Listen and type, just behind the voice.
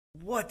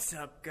What's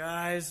up,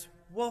 guys?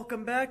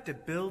 Welcome back to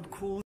Build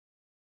Cool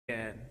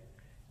again.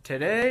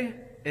 Today,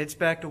 it's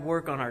back to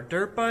work on our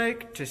dirt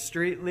bike to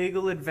street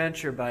legal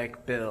adventure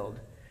bike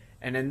build.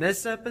 And in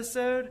this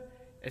episode,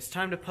 it's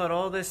time to put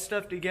all this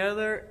stuff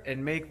together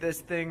and make this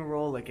thing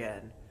roll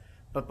again.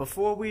 But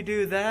before we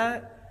do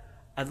that,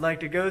 I'd like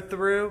to go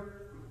through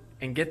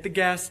and get the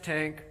gas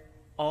tank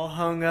all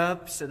hung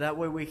up so that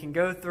way we can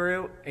go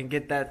through and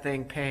get that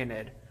thing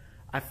painted.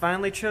 I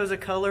finally chose a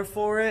color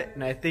for it,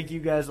 and I think you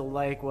guys will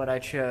like what I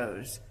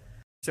chose.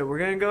 So we're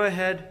going to go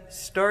ahead,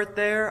 start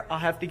there. I'll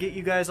have to get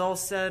you guys all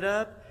set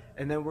up,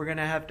 and then we're going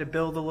to have to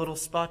build a little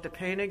spot to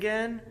paint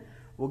again.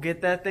 We'll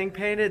get that thing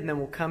painted, and then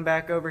we'll come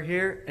back over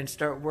here and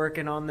start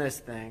working on this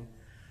thing.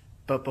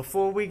 But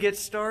before we get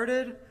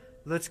started,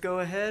 let's go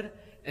ahead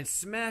and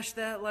smash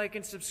that like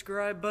and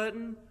subscribe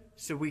button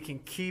so we can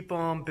keep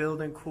on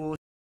building cool.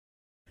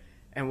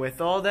 And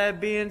with all that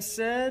being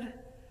said,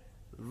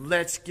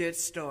 let's get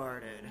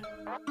started.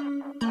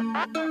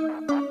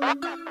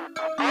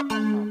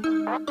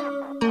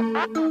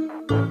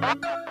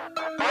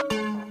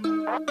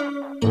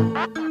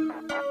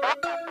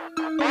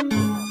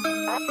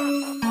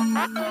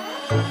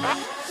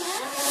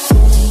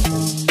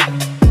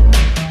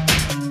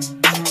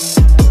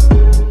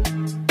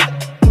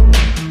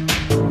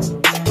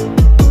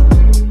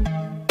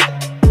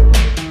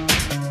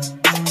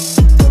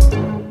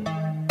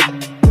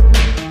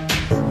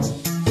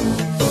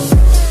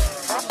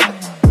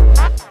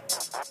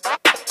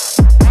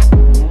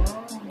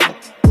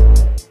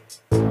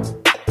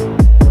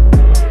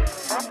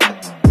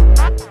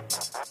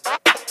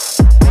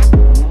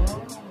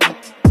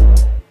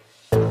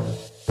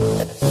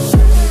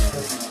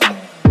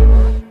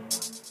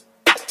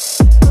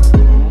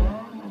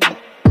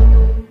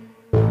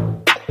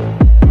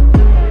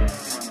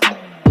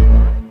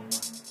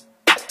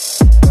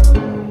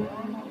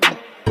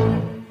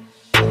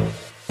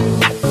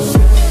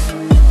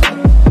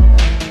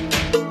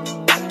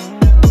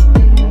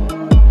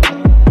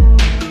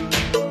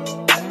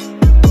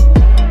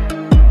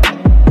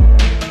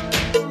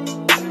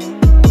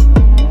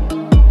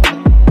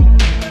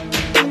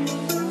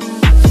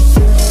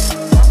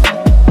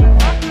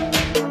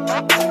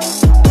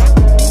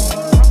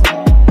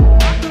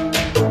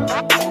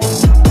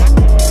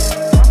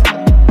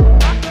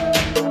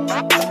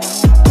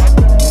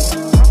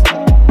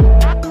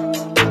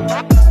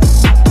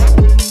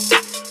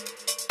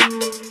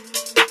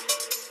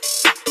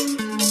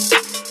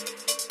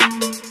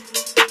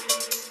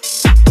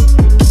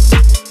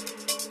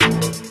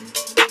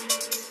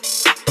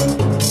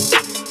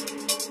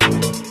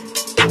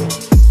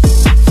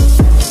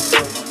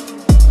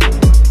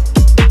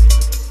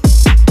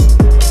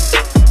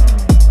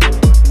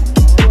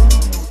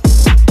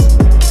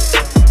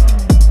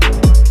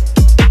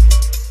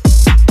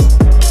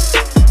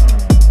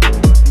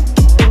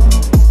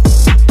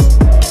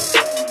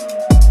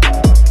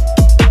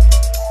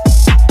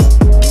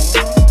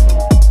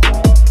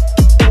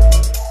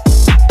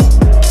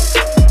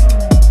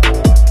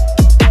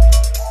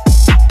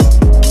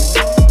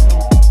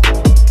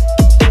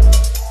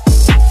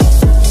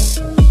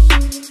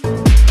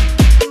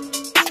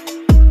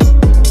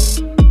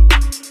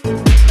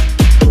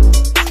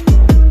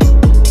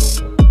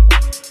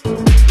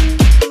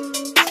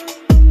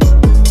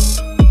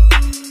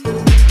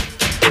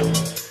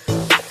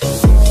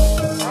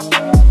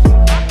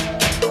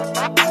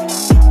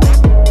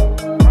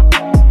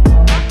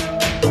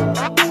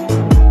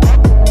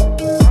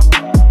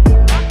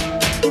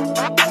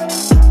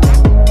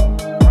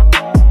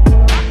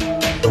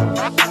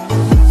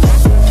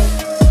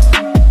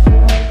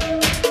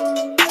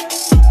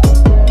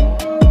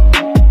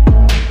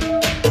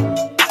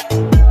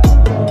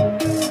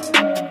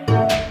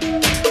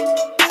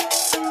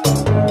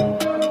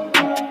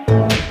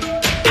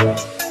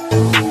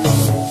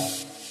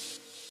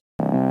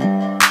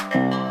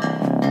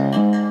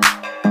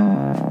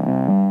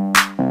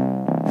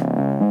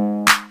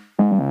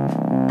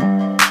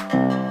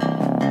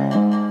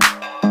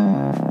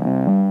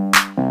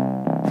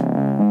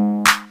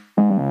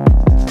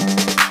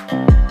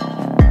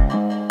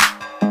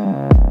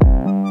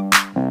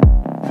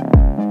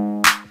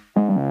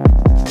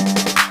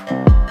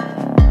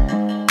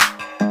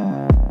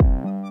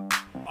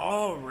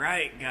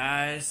 Alright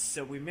guys,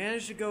 so we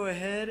managed to go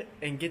ahead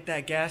and get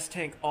that gas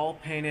tank all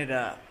painted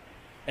up.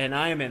 And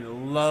I am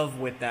in love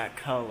with that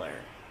color.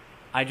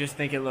 I just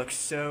think it looks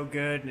so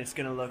good, and it's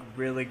going to look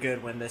really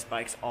good when this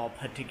bike's all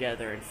put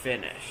together and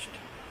finished.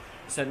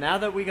 So now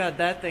that we got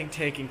that thing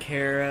taken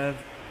care of,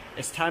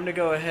 it's time to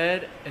go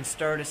ahead and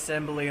start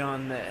assembly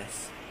on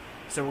this.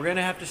 So we're going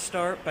to have to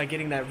start by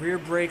getting that rear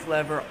brake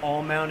lever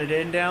all mounted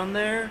in down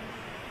there,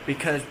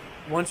 because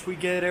once we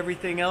get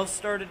everything else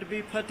started to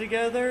be put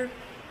together,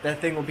 that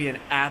thing will be an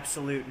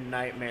absolute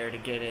nightmare to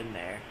get in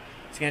there.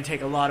 It's going to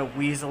take a lot of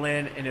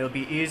weaseling, and it'll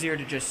be easier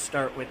to just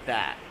start with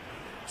that.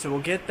 So we'll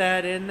get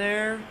that in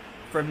there.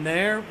 From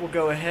there, we'll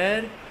go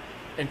ahead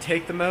and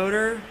take the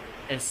motor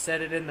and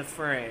set it in the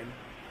frame.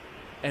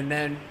 And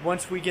then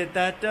once we get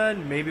that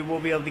done, maybe we'll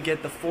be able to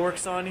get the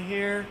forks on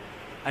here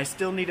I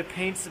still need to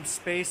paint some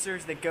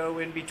spacers that go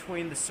in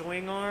between the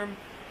swing arm,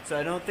 so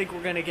I don't think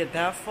we're going to get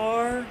that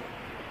far,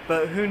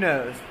 but who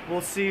knows,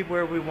 we'll see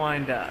where we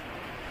wind up.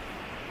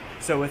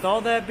 So with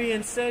all that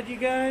being said, you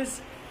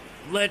guys,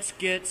 let's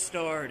get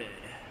started.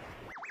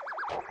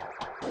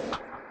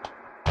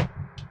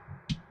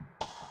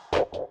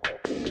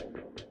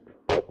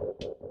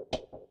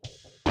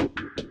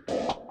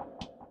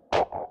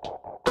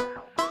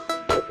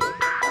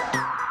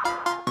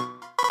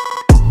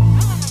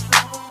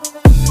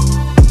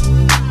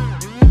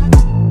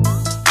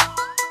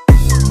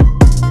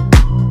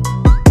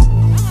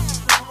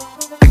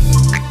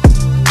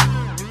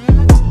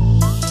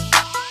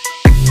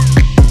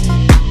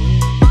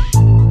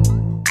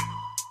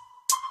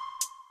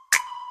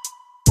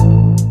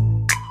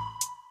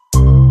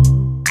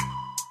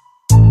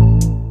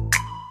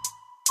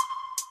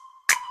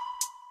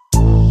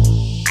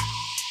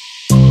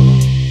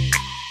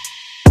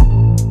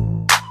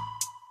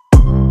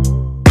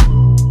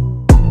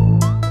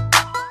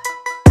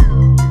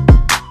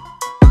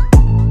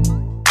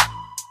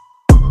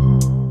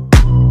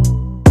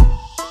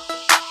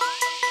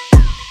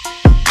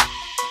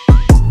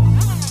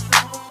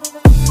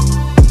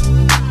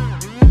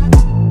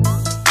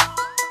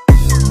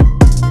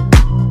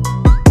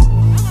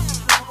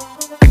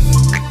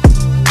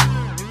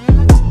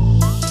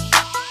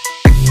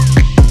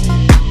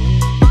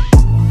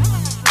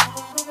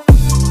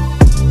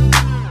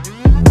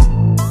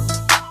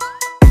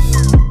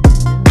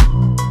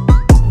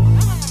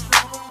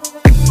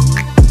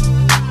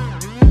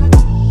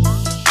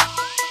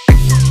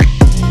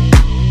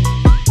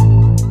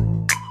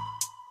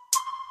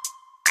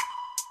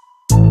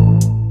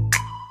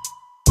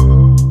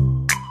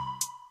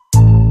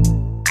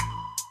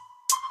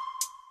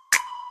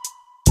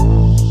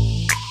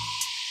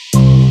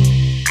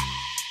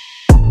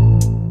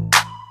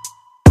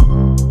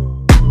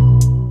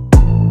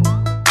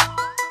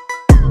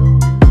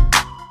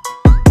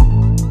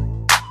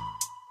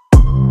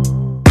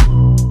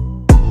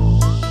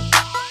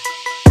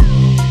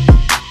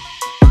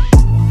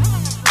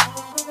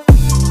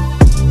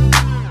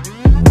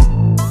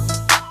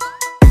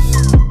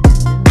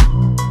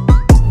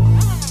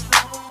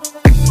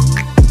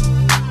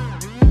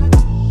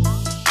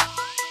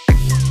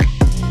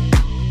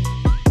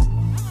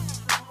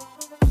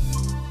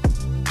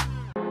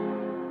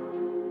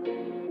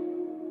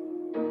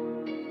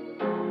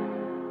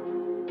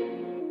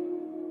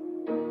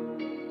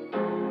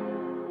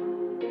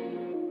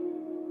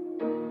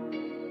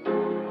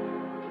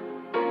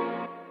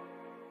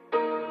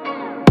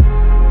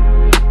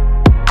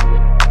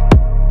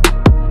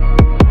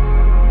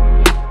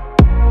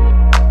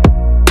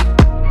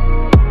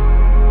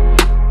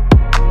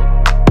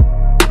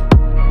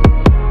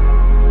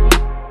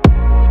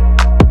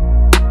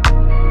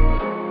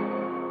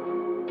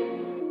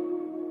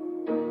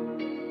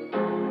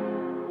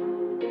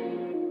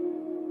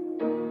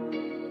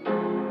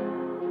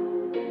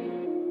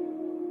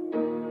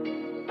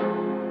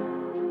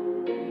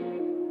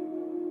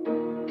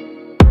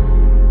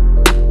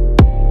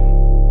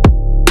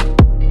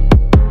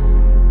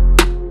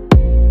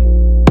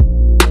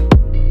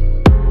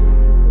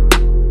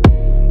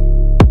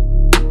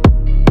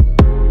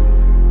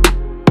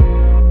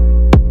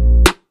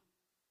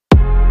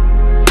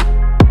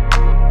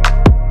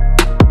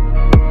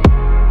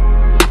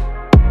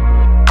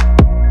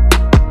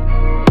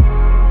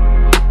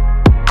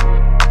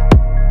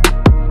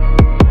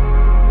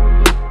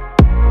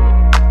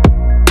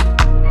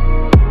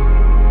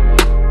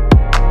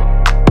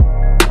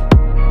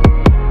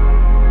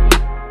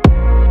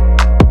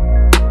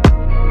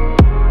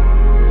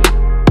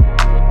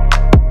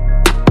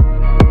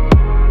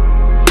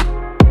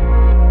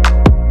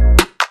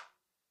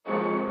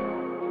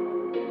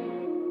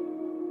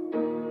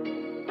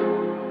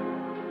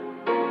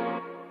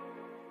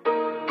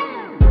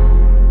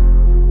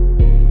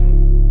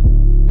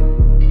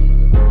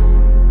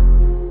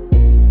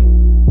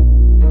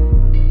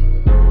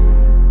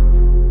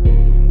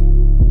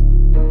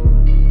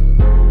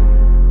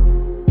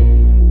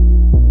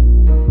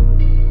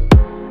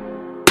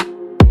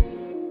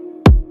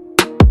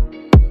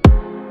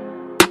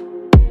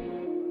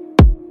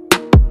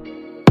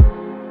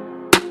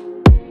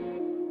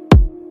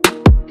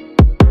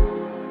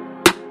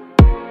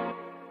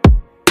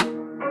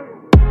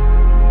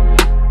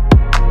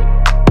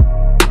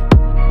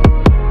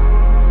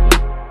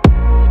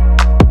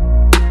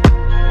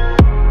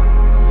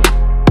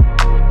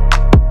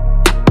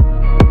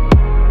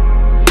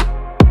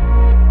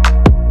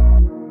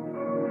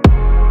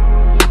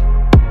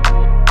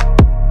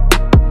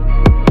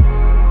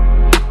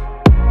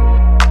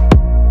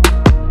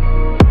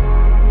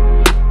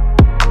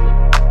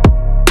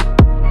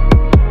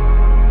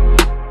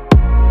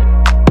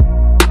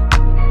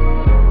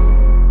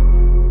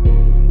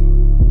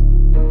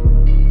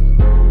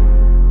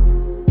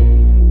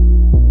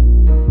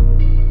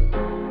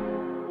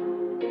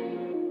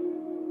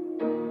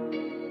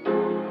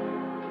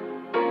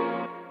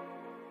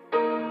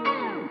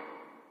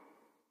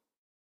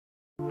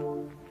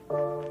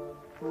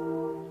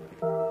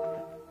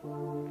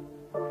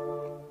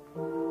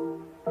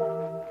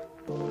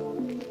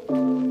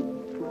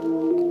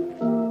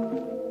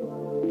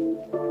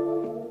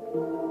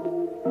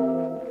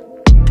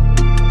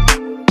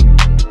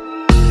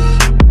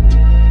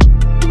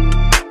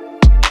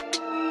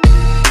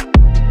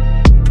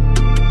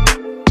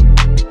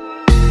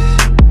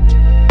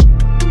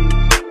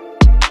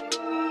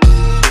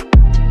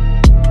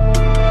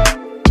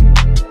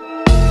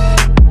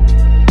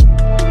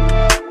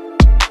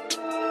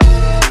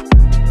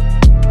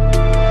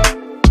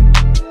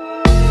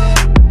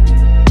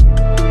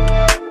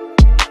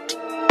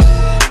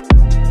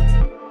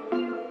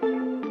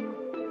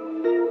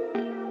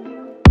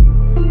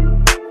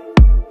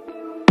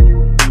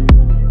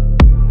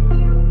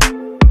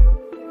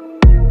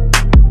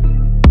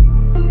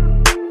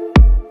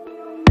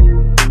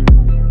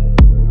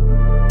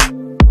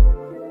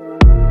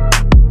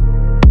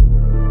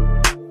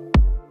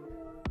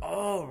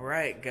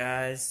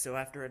 guys, so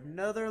after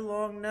another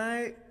long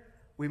night,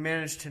 we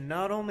managed to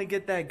not only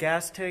get that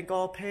gas tank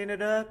all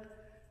painted up,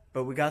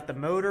 but we got the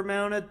motor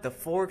mounted, the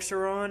forks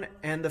are on,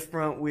 and the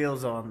front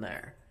wheels on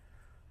there.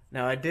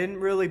 Now I didn't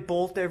really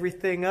bolt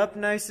everything up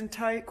nice and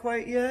tight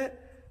quite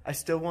yet. I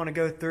still want to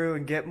go through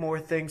and get more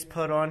things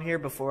put on here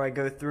before I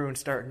go through and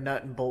start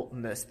nut and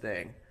bolting this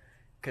thing.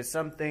 Because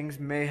some things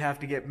may have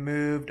to get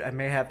moved, I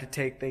may have to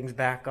take things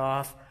back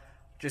off.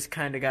 Just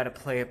kind of got to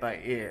play it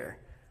by ear.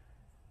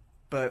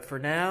 But for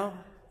now,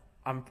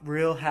 I'm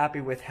real happy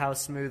with how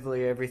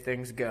smoothly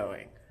everything's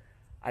going.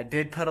 I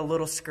did put a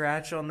little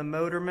scratch on the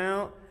motor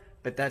mount,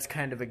 but that's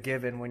kind of a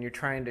given when you're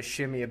trying to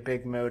shimmy a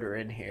big motor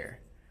in here.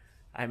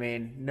 I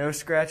mean, no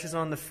scratches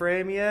on the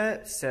frame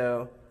yet,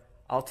 so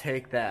I'll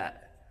take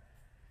that.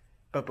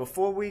 But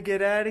before we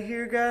get out of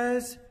here,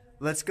 guys,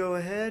 let's go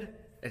ahead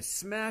and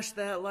smash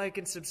that like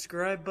and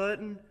subscribe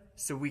button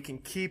so we can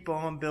keep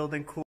on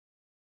building cool.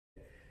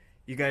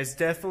 You guys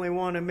definitely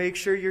want to make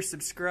sure you're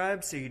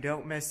subscribed so you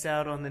don't miss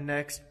out on the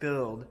next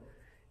build.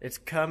 It's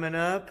coming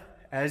up.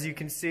 As you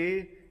can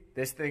see,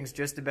 this thing's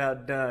just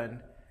about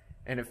done.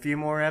 In a few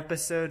more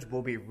episodes,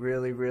 we'll be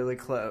really, really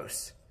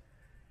close.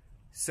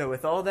 So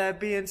with all that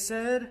being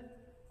said,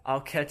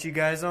 I'll catch you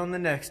guys on the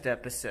next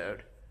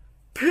episode.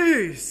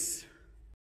 Peace!